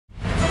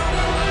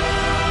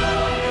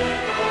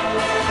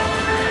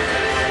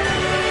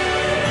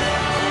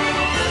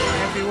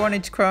everyone,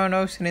 it's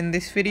Kronos, and in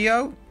this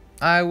video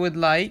I would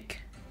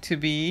like to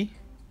be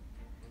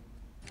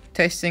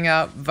testing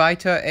out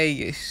Cure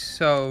Aegis.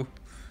 So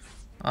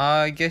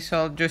I guess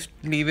I'll just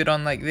leave it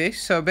on like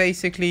this. So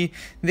basically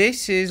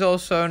this is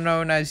also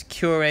known as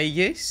Cure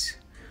Aegis,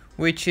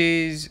 which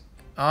is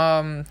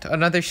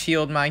another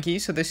shield Maggie.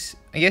 So this,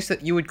 I guess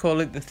that you would call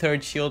it the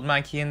third shield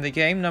Maggie in the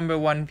game, number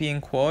one being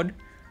Quad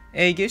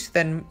Aegis,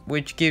 then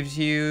which gives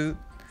you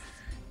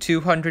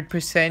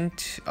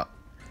 200%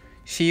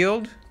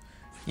 shield.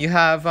 You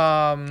have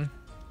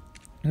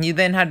you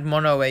then had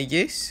Mono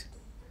Aegis,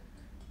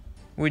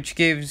 which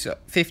gives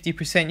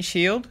 50%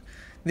 shield.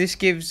 This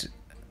gives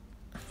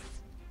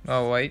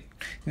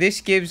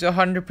this gives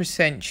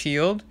 100%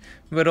 shield,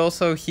 but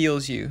also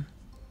heals you.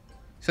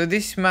 So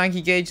this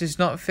Maggie gauge does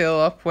not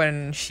fill up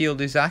when shield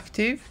is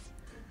active.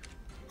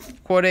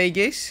 Quad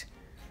Aegis,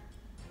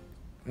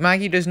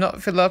 Maggie does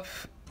not fill up.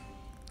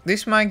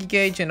 This Maggie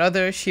gauge and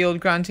other shield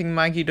granting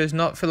Maggie does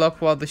not fill up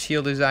while the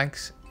shield is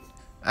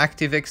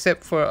active,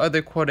 except for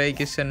other Quad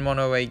Aegis and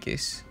Mono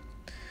Aegis.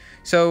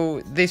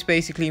 So this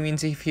basically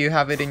means if you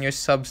have it in your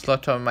sub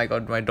slot, oh my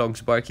god, my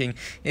dog's barking.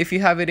 If you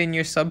have it in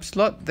your sub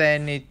slot,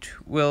 then it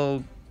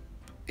will,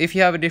 if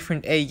you have a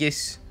different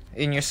Aegis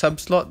in your sub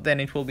slot, then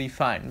it will be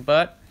fine.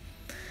 But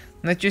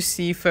let's just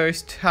see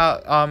first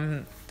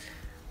how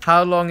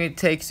long it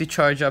takes to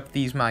charge up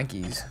these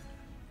Maggies.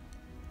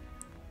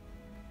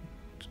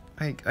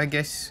 I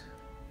guess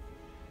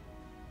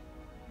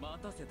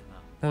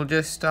we'll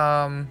just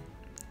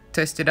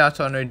test it out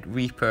on a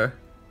Reaper,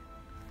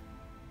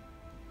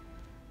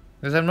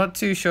 because I'm not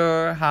too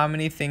sure how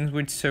many things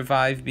would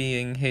survive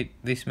being hit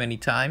this many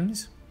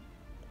times.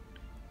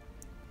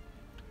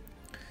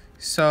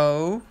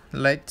 So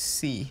let's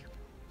see.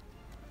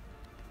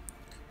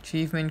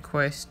 Achievement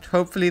quest.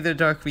 Hopefully the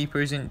Dark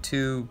Reaper isn't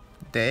too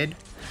dead.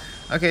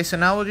 Okay, so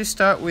now we'll just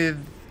start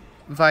with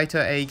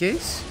Cure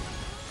Aegis.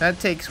 That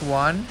takes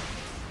 1,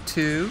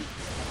 2,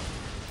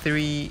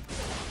 3.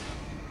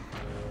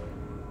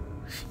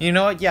 You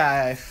know what?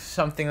 Yeah,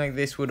 something like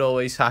this would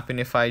always happen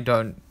if I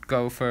don't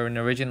go for an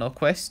original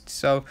quest.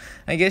 So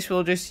I guess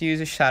we'll just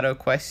use a shadow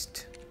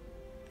quest.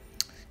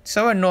 It's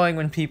so annoying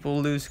when people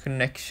lose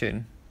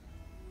connection.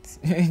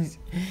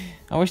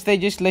 I wish they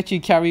just let you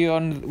carry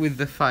on with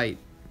the fight.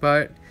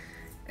 But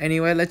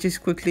anyway, let's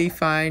just quickly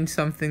find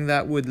something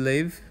that would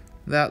live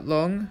that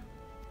long.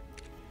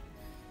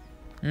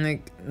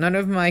 Like, none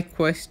of my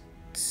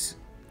quests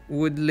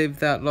would live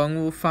that long.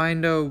 We'll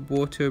find a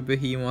water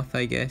behemoth,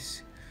 I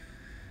guess.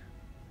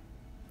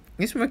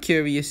 I guess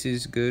Mercurius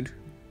is good.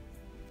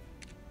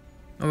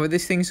 Oh, but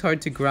this thing's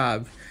hard to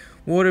grab.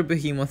 Water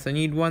behemoth. I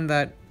need one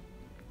that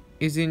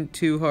isn't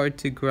too hard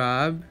to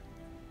grab.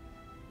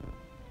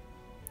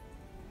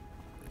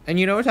 And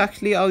you know what?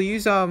 Actually, I'll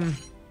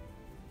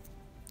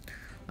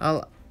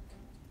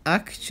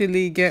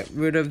actually get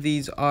rid of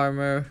these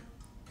armor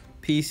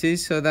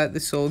pieces so that the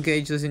soul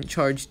gauge doesn't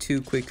charge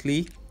too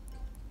quickly.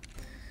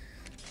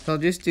 So I'll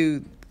just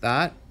do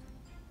that,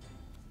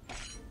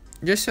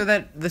 just so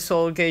that the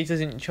soul gauge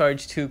doesn't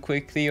charge too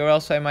quickly, or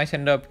else I might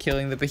end up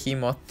killing the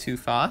behemoth too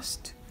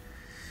fast.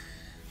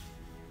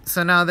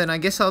 So now then, I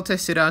guess I'll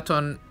test it out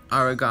on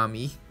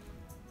Aragami.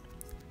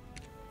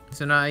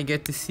 So now I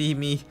get to see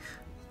me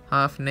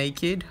half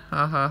naked,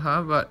 ha ha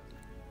ha, but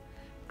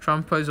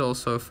Trumpa's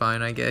also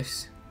fine, I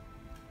guess,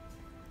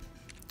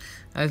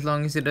 as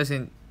long as it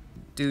doesn't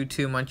do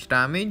too much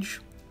damage.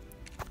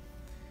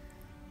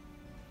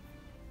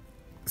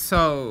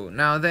 So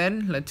now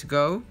then, let's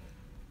go.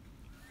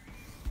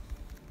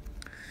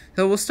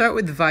 So we'll start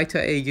with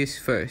Cure Aegis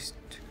first.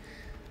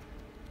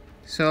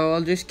 So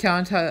I'll just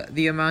count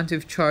the amount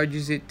of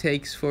charges it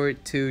takes for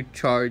it to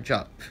charge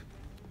up.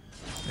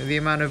 The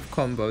amount of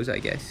combos, I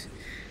guess.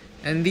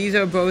 And these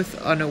are both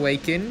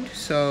unawakened,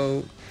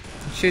 so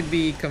it should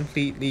be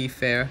completely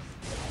fair.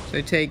 So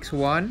it takes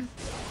 1,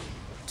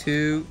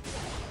 2,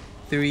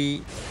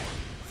 3,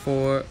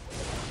 4,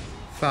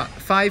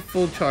 5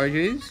 full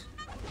charges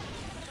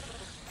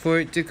for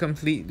it to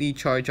completely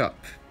charge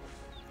up.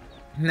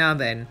 Now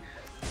then,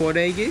 Quad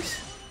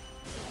Aegis.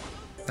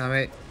 Damn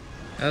it.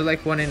 That was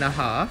like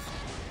 1.5,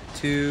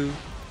 2,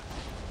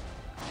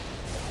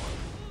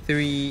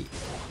 3,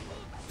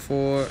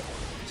 4.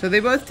 So they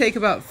both take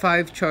about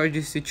 5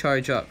 charges to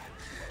charge up.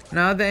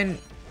 Now then,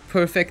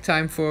 perfect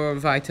time for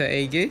Cure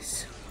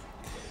Aegis.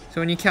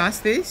 So when you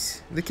cast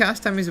this, the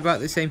cast time is about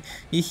the same.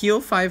 You heal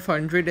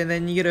 500 and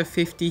then you get a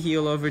 50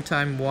 heal over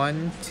time.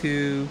 1,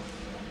 2,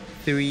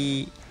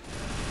 3,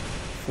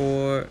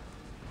 4,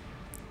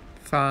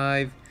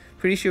 5.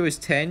 Pretty sure it was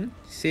 10,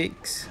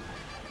 6,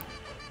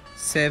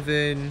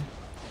 7,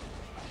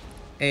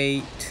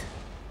 8,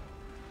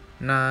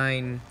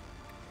 9,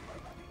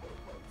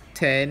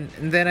 10.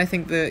 And then I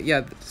think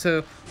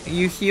so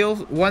you heal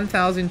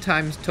 1000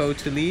 times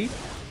totally.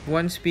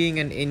 Once being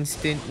an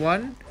instant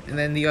one, and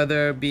then the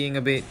other being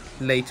a bit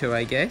later,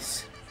 I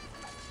guess.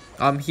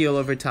 Heal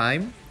over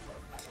time.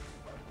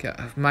 Okay,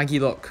 Maggie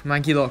lock.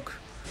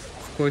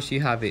 Of course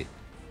you have it.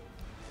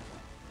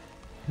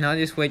 Now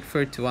just wait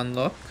for it to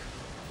unlock.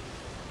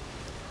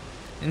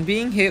 And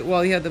being hit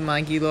while you have the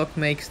Magilock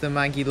makes the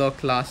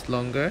Magilock last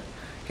longer.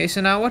 Okay,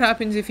 so now what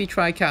happens if you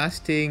try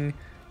casting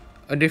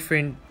a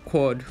different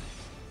quad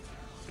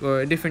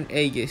or a different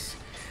Aegis?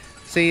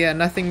 So yeah,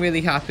 nothing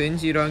really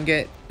happens. You don't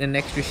get an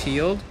extra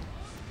shield.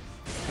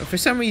 But for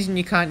some reason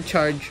you can't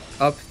charge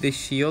up this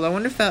shield. I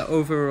wonder if that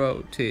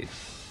overwrote it.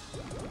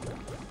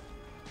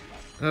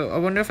 I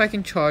wonder if I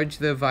can charge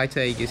the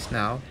Vita Aegis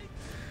now.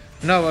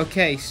 No,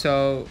 okay,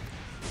 so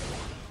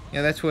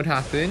yeah, that's what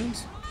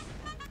happens.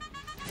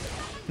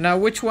 Now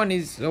which one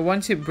is,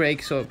 once it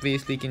breaks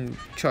obviously you can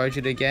charge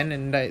it again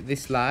and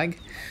this lag.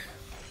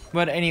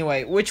 But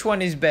anyway, which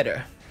one is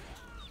better?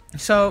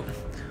 So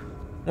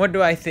what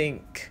do I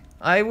think?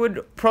 I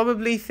would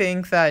probably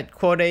think that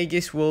Quad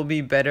Aegis will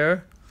be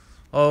better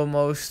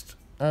almost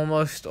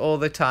all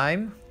the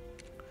time.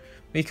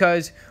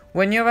 Because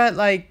when you're at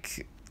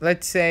like,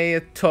 let's say a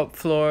top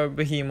floor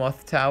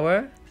behemoth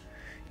tower,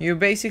 you're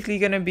basically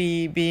going to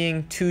be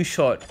being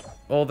two-shot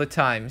all the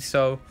time.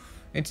 So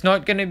it's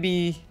not going to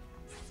be...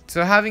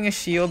 So having a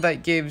shield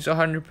that gives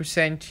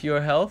 100%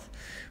 your health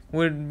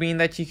would mean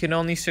that you can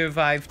only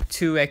survive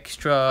two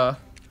extra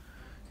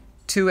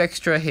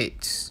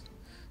hits.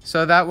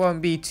 So that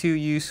won't be too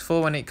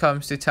useful when it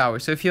comes to tower.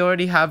 So if you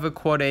already have a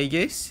Quad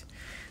Aegis,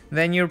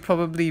 then you're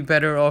probably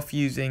better off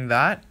using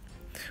that.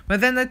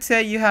 But then let's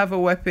say you have a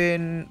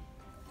weapon,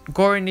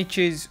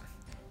 Gorinich's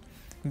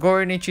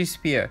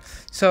spear.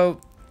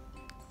 So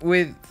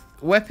with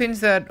weapons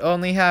that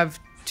only have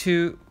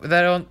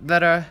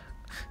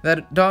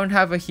that don't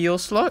have a heal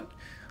slot,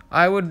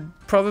 I would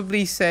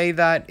probably say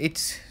that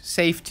it's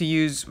safe to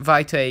use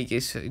Vita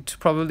Aegis. It's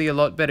probably a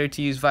lot better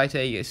to use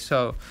Vita Aegis.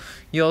 So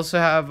you also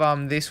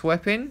have this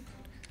weapon.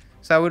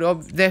 So I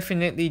would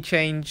definitely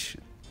change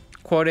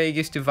Quad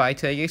Aegis to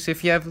Vita Aegis.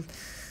 If you have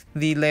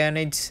the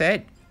Leonid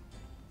set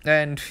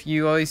and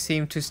you always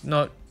seem to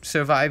not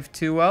survive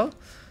too well,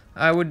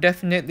 I would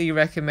definitely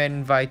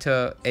recommend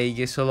Vita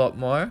Aegis a lot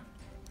more,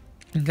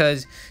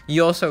 because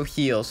you also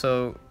heal.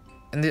 So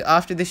and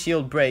after the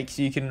shield breaks,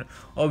 you can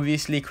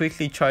obviously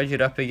quickly charge it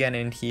up again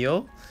and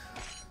heal.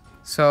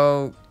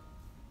 So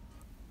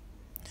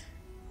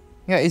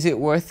yeah, is it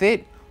worth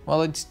it?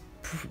 Well, it's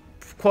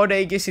Quad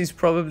Aegis is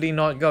probably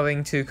not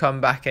going to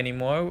come back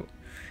anymore,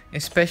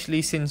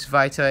 especially since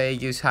Vita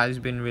Aegis has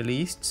been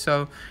released.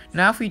 So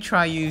now if we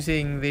try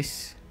using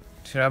this,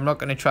 so I'm not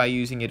going to try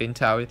using it in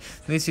tower.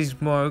 This is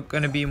going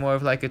to be more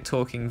of like a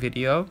talking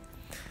video.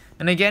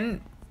 And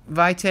again,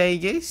 Vita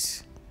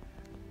Aegis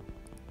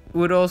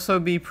would also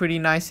be pretty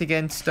nice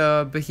against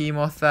a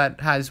behemoth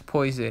that has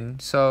poison.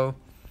 So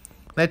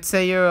let's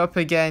say you're up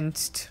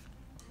against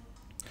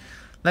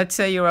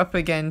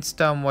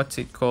what's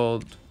it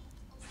called?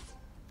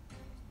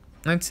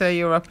 Let's say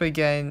you're up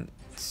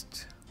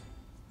against,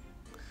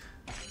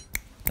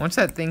 what's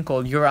that thing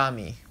called?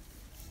 Urami.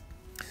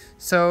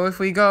 So if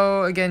we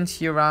go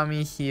against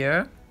Urami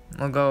here,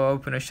 we'll go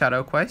open a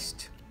shadow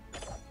quest.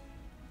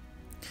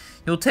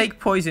 You'll take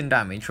poison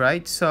damage,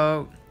 right?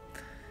 So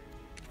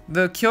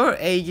the Cure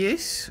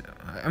Aegis,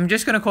 I'm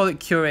just gonna call it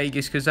Cure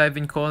Aegis because I've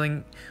been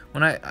playing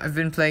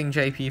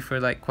JP for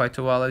like quite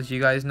a while, as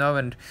you guys know,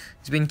 and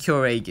it's been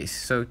Cure Aegis.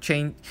 So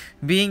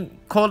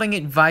calling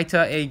it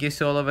Vita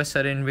Aegis all of a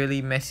sudden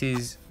really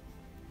messes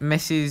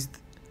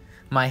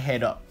my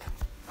head up.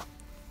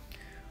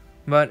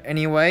 But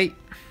anyway,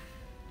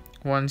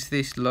 once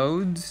this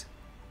loads,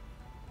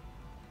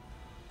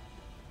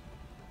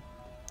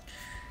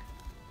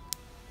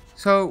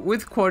 so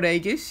with Quad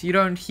Aegis you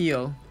don't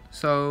heal.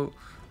 So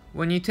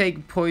when you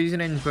take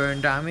poison and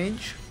burn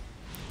damage,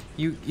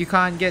 you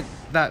can't get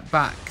that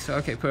back. So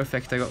okay,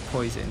 perfect, I got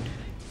poisoned.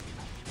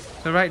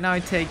 So right now I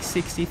take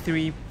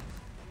 63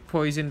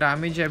 poison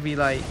damage every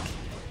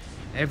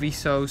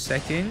so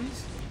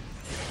seconds.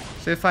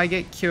 So if I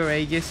get Cure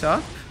Aegis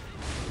up,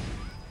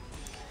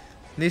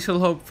 this will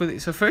hopefully,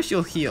 so first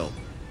you'll heal.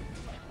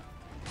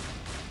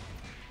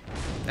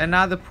 And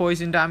now the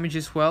poison damage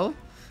as well.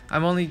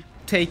 I'm only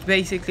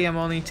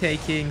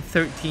taking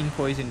 13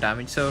 poison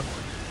damage. So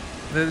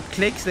the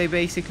clicks, they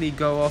basically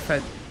go off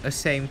at the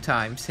same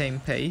time, same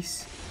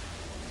pace.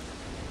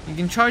 You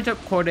can charge up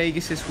Quad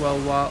Aegis as well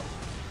while...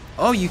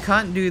 Oh, you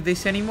can't do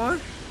this anymore?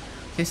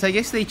 Okay, so I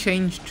guess they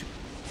changed...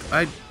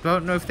 I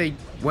don't know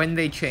when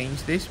they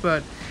changed this,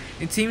 but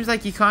it seems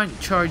like you can't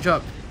charge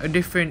up a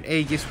different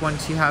Aegis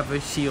once you have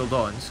a shield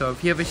on. So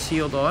if you have a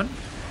shield on,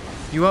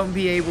 you won't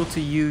be able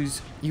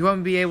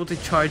to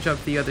charge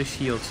up the other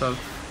shield. So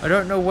I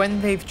don't know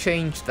when they've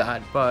changed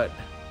that, but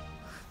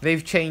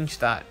they've changed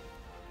that.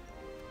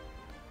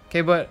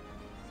 Okay, but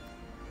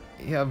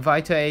yeah,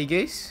 Vita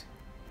Aegis.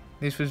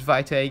 This was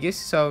Vita Aegis.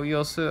 So you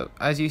also,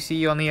 as you see,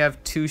 you only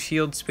have 2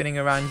 shields spinning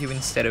around you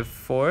instead of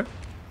 4.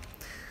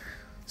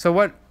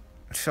 So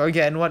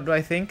again, what do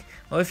I think?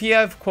 Well, if you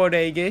have Quad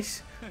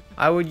Aegis,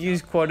 I would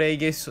use Quad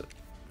Aegis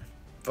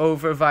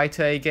over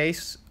Vita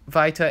Aegis.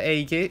 I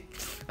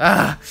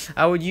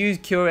would use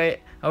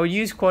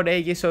Quad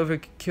Aegis over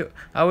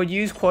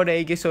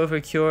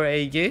Cure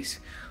Aegis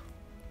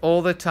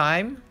all the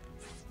time,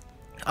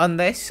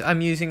 unless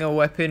I'm using a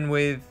weapon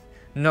with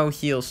no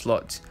heal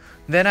slots.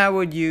 then I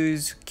would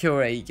use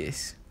Cure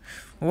Aegis.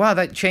 Wow,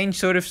 that change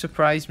sort of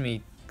surprised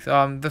me.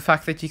 The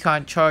fact that you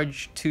can't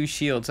charge 2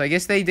 shields. I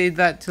guess they did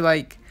that to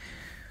like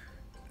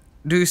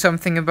do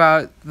something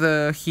about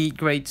the heat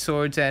great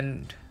swords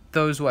and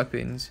those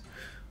weapons.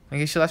 I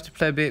guess you'll have to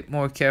play a bit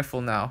more careful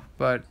now.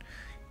 But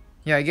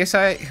yeah, I guess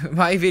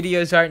my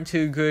videos aren't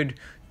too good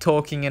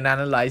talking and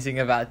analyzing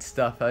about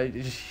stuff. I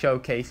just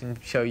showcase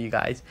and show you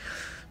guys.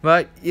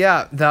 But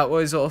yeah, that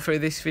was all for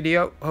this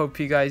video. Hope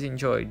you guys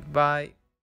enjoyed. Bye.